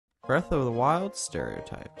Breath of the Wild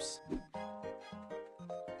Stereotypes.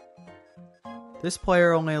 This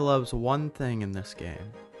player only loves one thing in this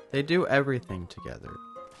game. They do everything together.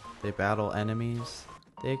 They battle enemies,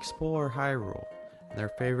 they explore Hyrule, and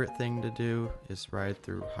their favorite thing to do is ride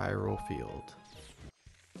through Hyrule Field.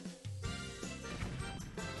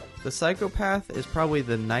 The psychopath is probably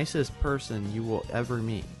the nicest person you will ever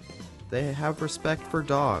meet. They have respect for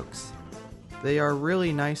dogs. They are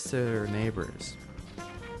really nice to their neighbors.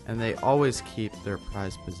 And they always keep their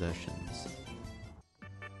prized possessions.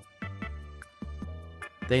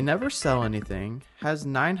 They never sell anything, has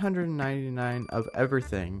 999 of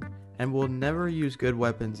everything, and will never use good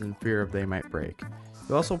weapons in fear of they might break.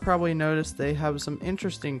 You also probably notice they have some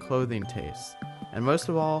interesting clothing tastes, and most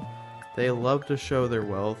of all, they love to show their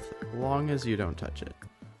wealth as long as you don't touch it.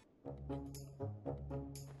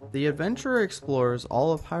 The adventurer explores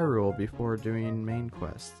all of Hyrule before doing main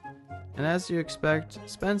quests, and as you expect,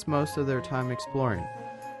 spends most of their time exploring.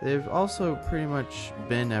 They've also pretty much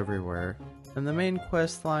been everywhere, and the main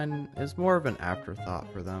quest line is more of an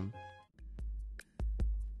afterthought for them.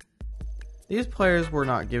 These players were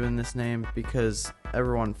not given this name because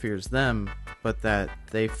everyone fears them, but that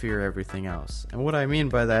they fear everything else. And what I mean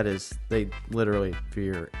by that is they literally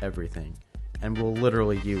fear everything, and will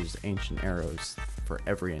literally use ancient arrows for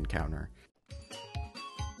every encounter.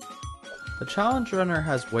 The challenge runner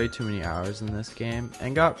has way too many hours in this game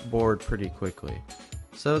and got bored pretty quickly.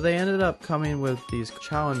 So they ended up coming with these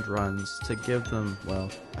challenge runs to give them, well,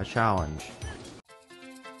 a challenge.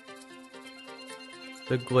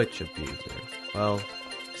 The glitch abuser, well,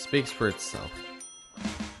 speaks for itself.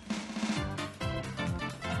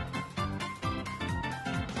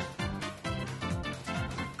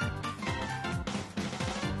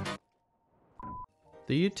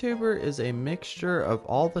 The YouTuber is a mixture of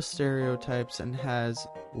all the stereotypes and has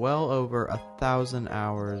well over 1,000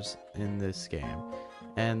 hours in this game.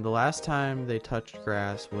 And the last time they touched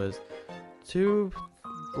grass was 2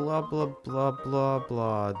 blah blah blah blah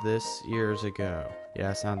blah this years ago.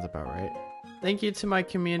 Yeah, sounds about right. Thank you to my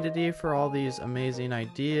community for all these amazing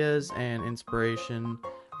ideas and inspiration.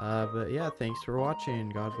 But yeah, thanks for watching.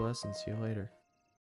 God bless and see you later.